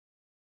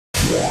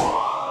Welcome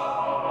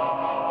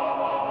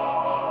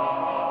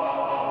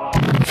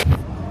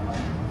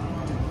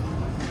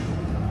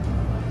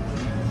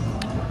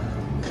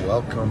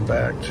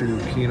back to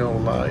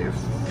KenoLife,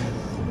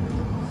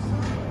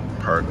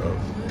 part of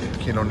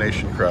Keno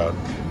Nation crowd.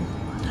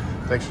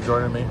 Thanks for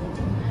joining me.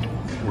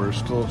 We're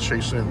still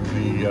chasing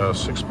the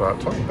 6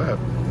 spot. Talking bad.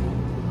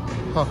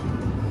 Huh. I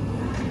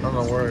don't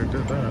know where I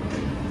did that.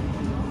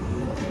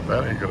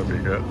 That ain't gonna be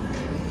good.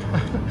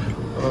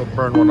 I'll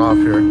burn one off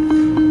here.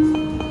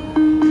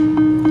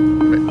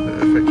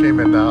 If it came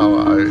in now,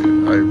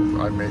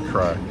 I may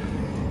cry.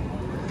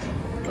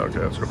 Okay,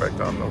 let's go back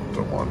down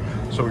to 1.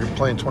 So we're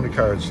playing 20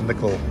 cards,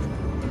 nickel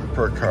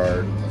per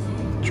card,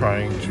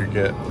 trying to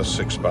get a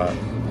 6 spot.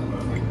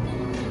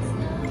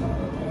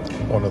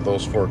 One of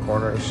those 4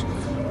 corners.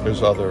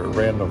 There's other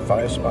random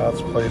 5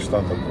 spots placed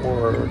on the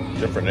board,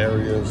 different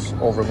areas,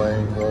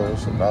 overlaying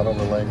those and not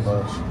overlaying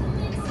those.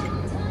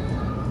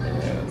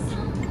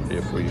 And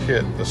if we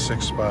hit the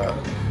 6 spot,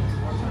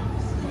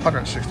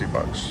 160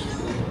 bucks.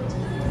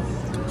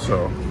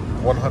 So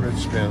 100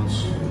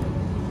 spins.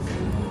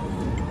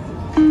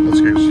 Let's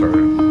get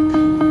started.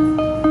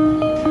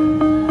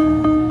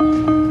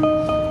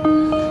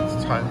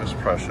 Time is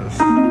precious.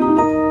 I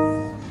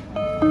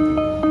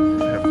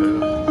have to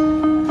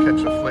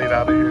catch a flight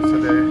out of here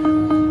today.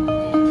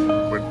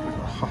 Would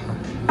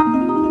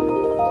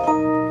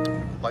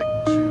like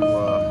to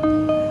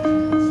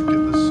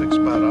get this 6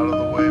 spot out of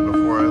the way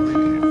before I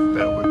leave.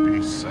 That would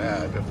be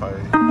sad if I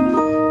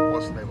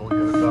wasn't able to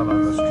get it done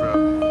on this trip.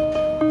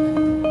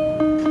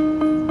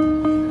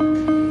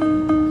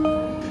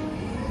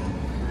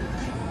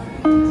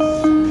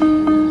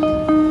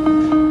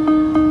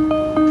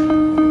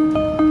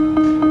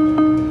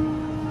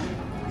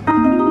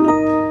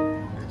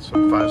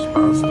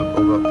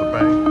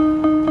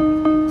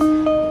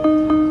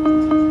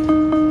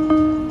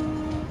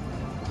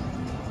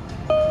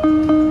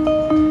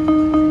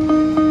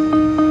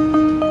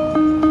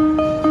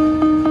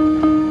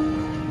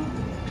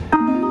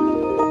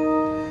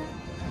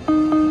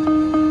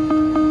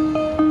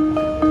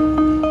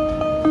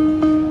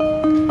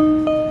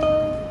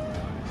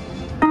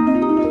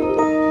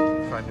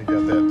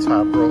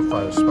 Top row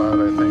 5 spot,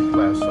 I think,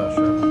 last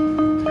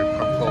session. We've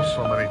come close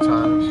so many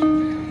times.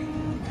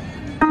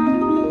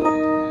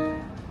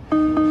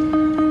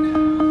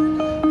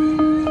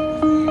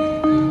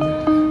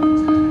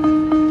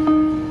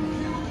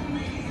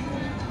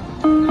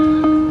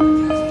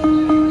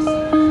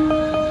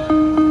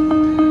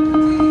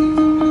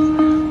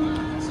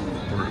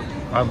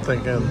 I'm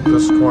thinking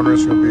this corner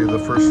is going to be the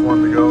first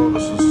one to go.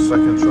 This is the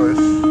second choice.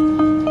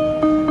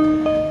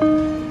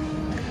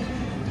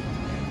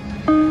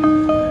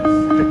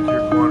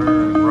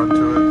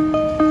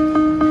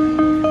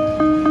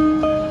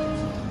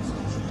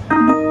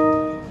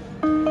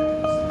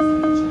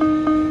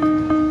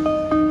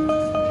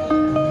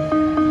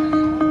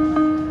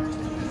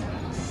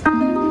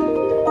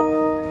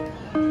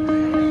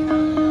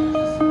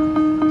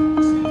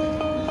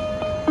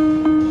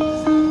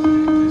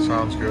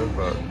 Sounds good,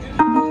 but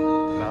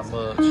not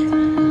much.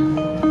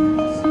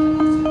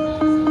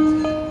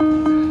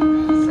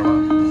 Come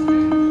on.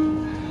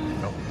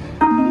 Nope.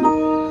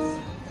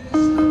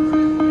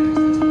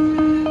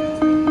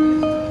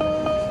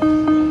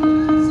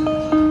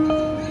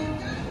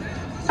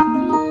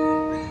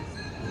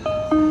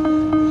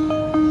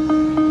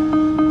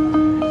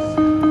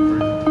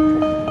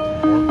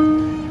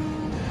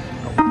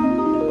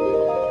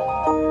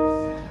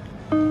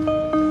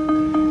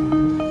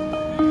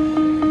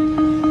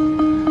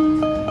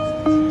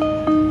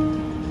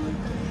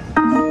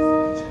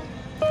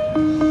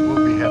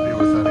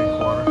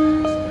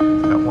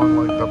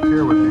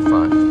 Here would be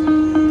fine.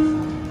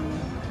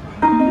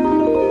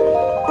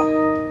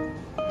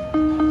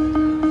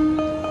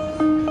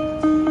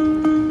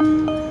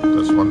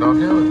 This one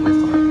down here would be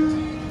fine.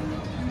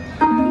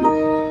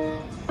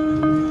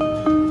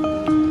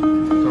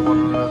 The one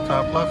on the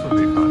top left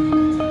would be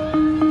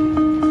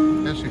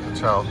fine. As you can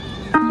tell,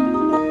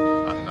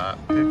 I'm not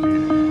picky.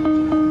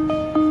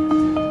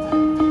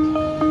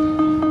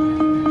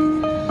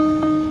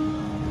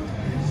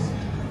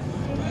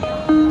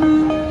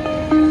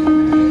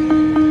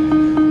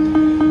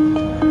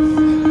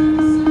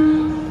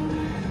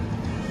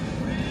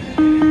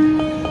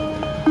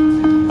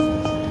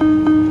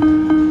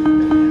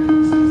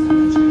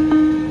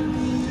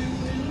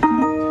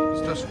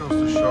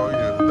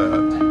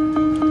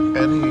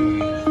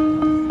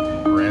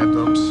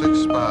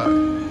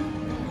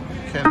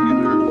 Can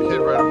either hit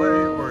right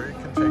away or it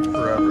can take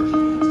forever.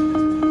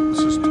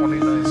 This is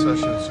 29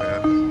 sessions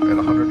in at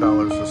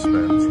 $100 a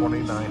spin,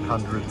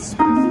 2,900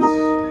 spins.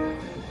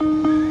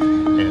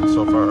 And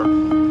so far,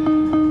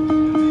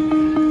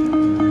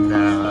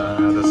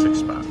 not a 6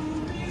 spot.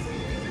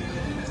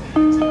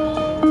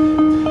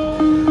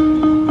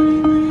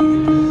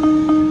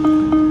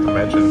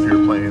 Imagine if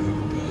you're playing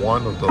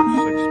one of those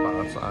 6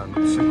 spots on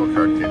single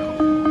card Keno.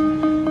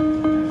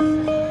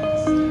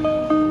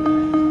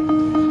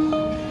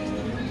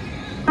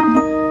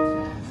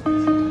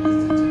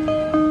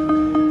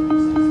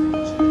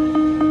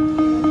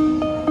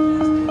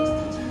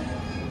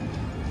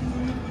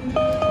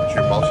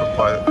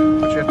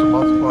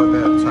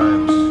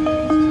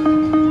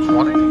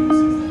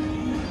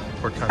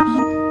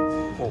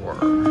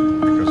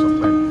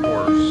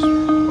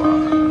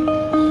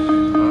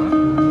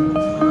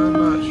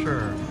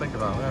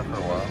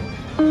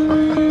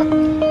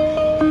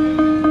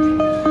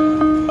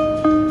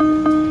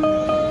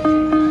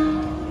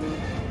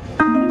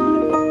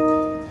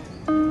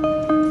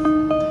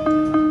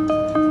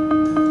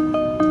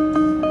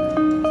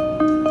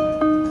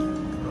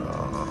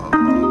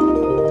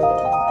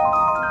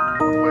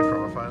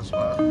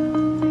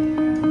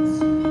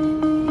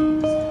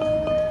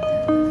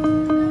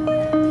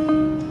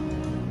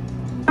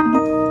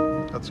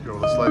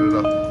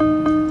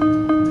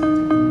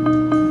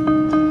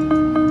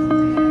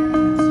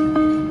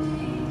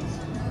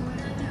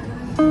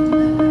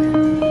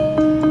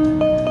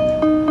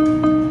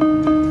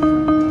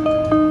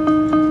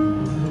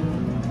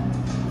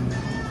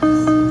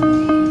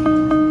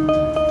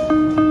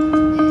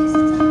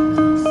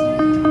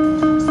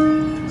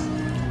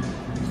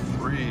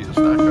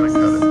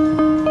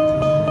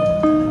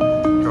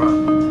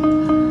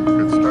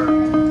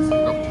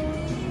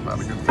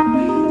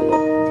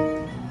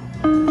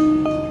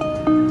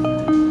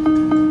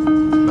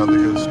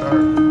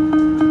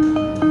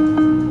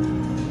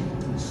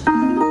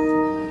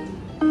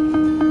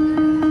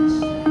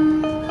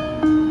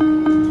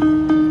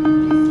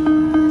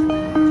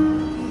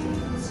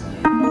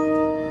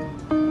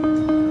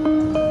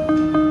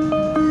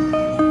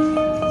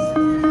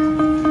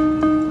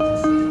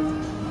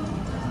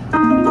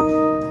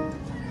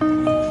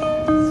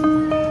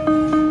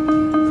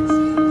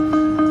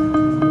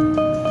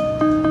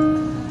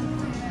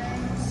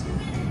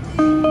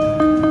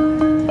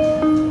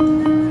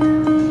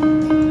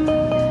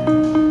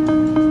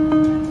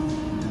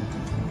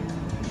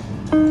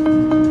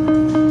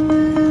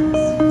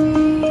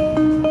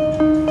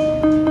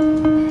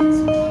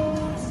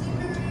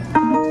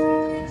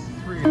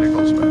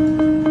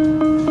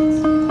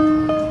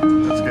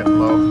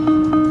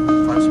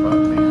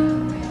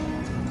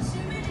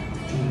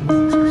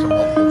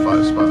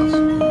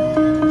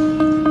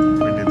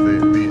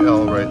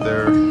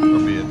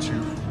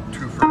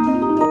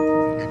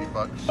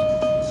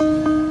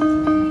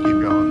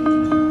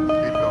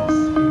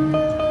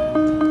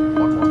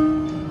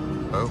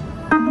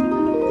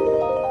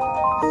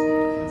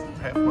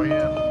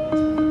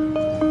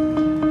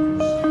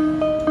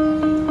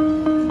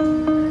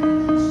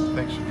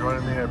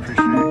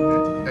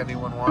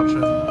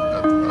 watching.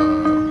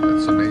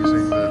 It's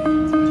amazing that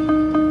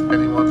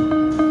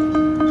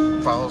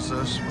anyone follows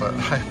this, but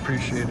I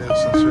appreciate it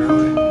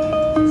sincerely.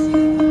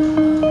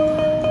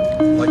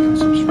 Like and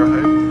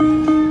subscribe.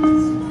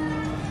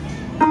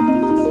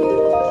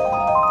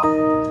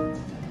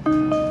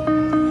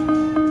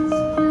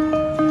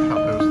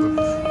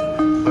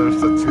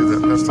 There's the two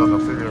that missed on the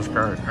previous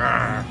card.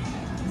 Ah.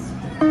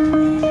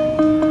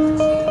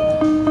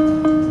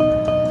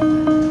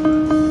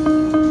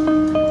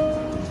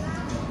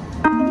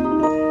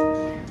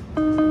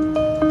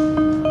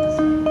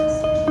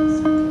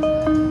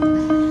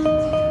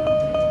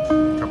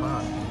 Come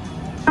on.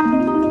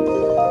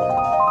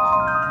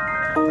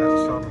 That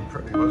was something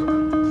pretty, wasn't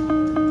it?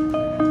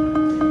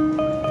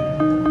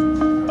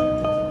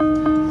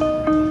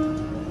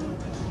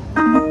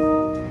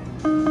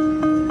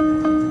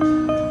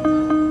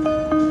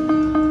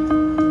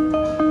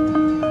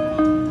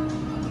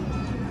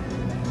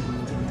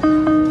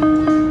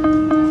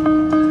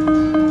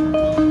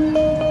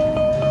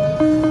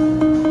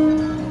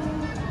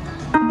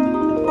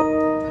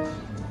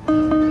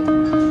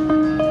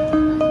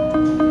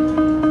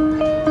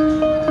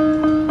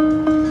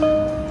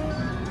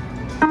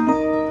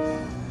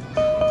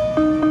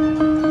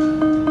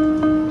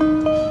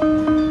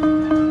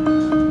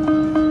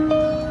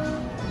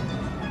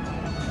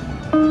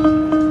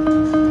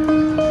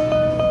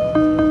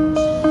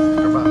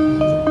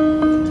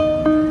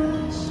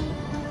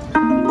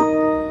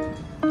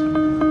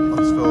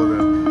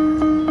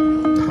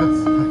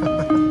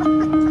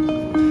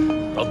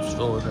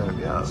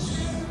 Yes.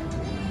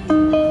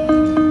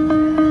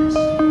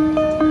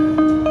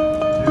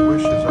 Your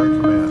wish is our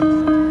command.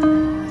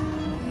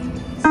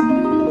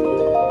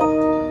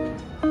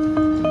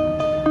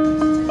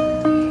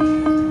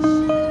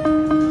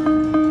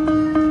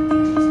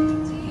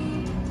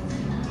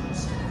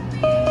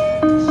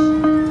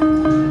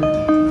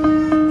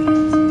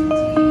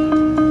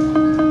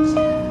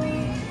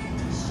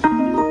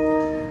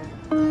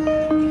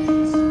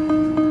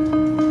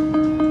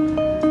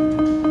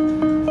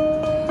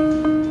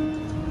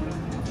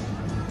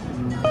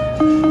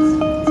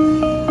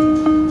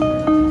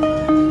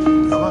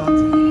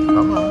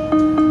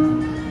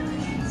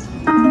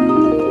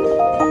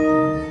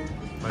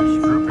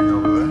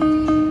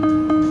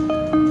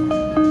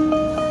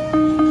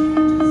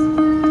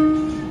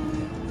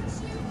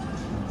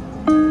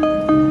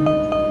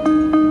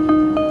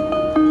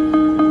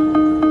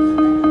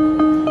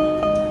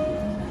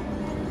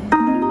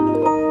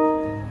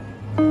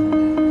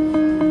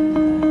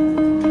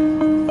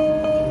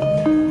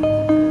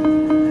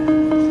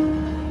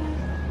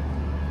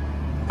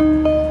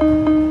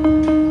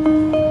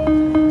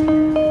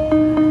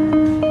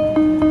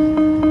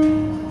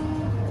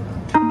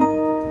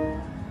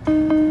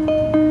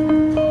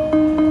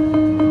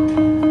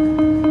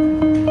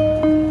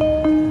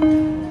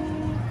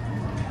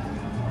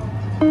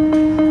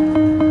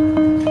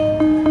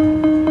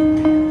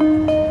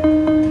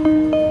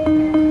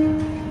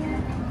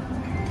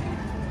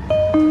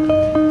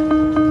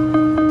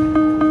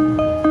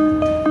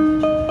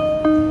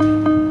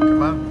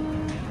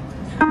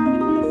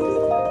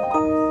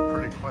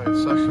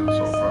 Session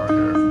so far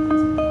here.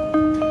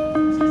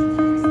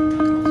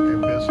 Let's get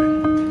busy.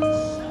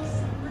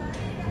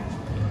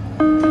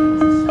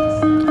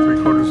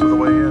 3/4 of the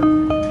way in.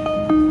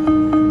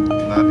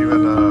 Not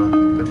even I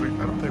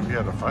don't think we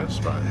had a 5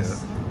 spot yet.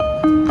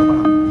 Come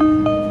on.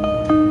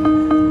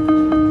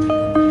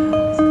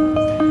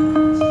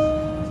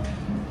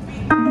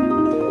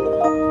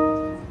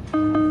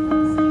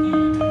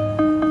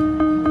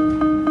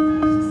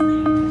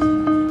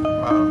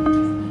 Wow.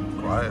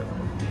 Quiet.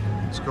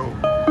 Let's go.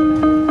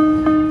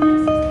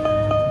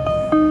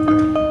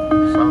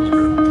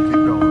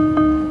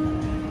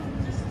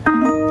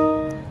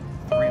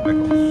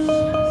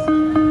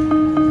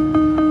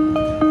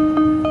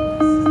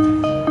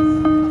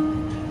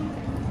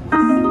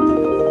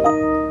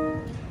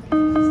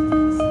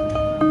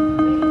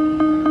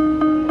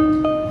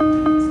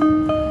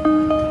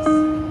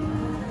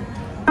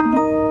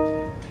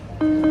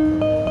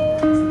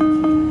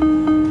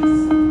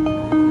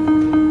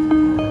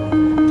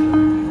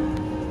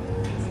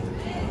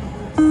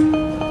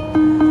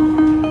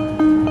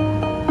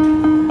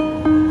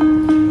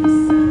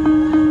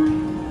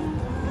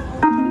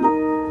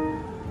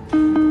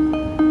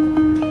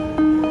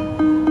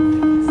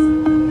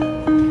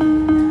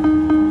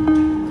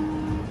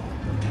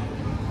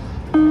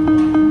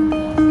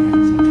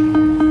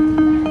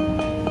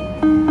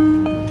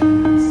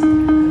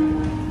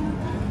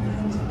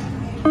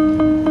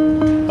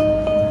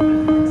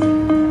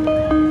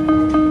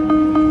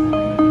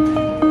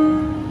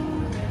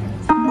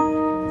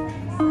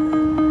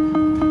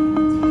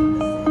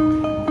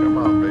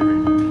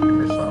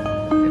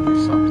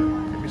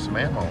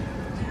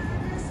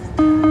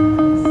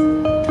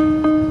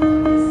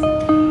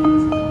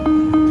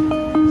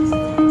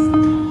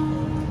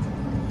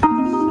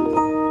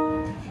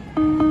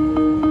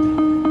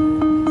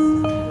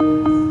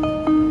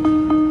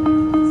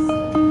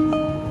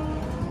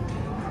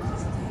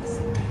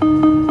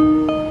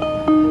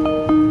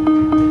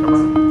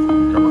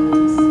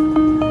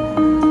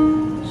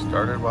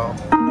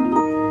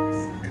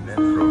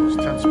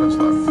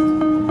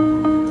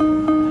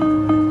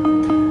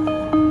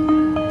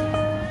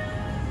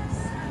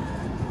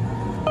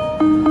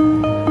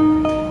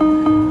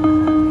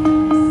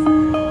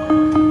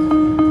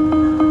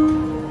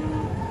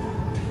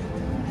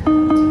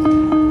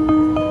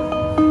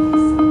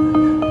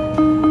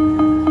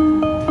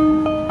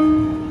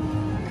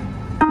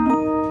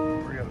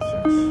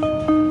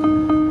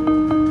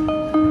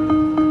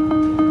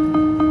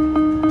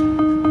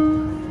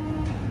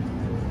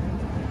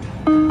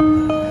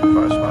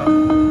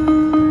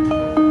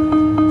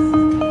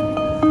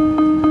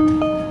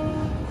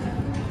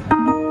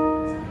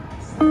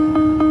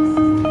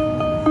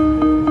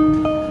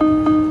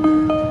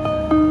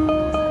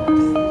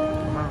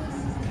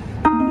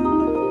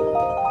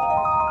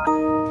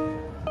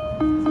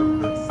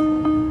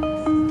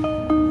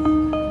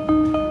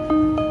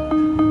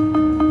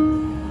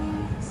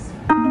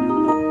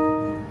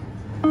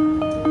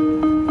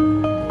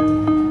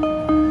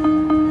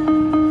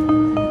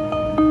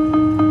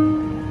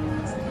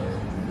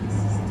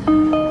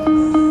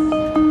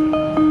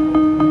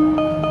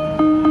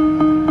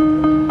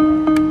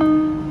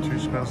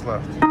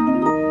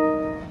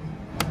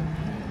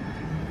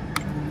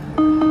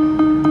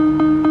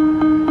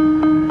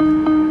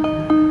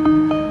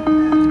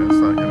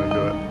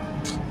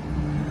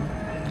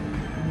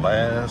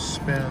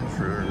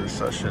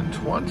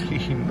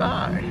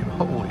 29.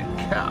 Holy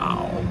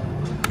cow.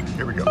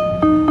 Here we go.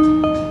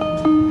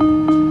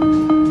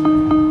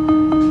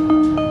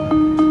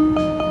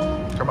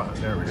 Come on,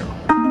 there we go.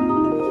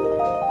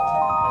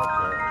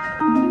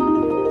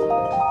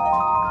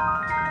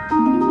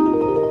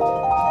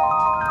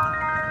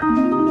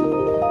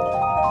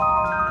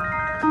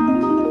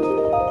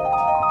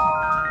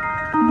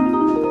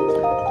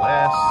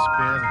 Last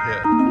spin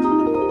hit.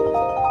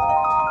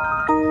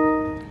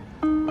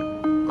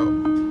 Oh,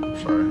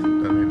 sorry,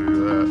 didn't mean to do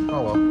that.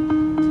 Oh well.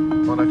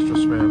 One extra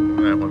spin.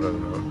 That one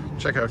doesn't know.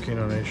 Check out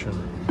Keno Nation.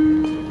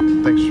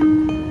 Thanks for...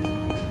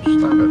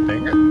 Stop it,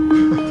 dang it.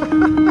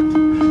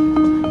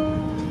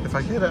 If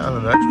I get out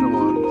an extra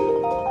one,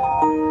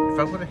 if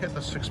I would have hit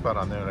the 6 spot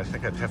on there, I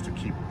think I'd have to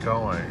keep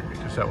going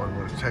because that one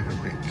would have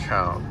technically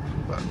count.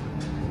 But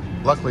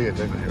luckily it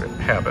didn't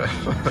have it.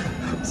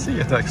 See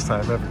you next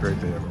time. Have a great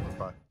day, everyone.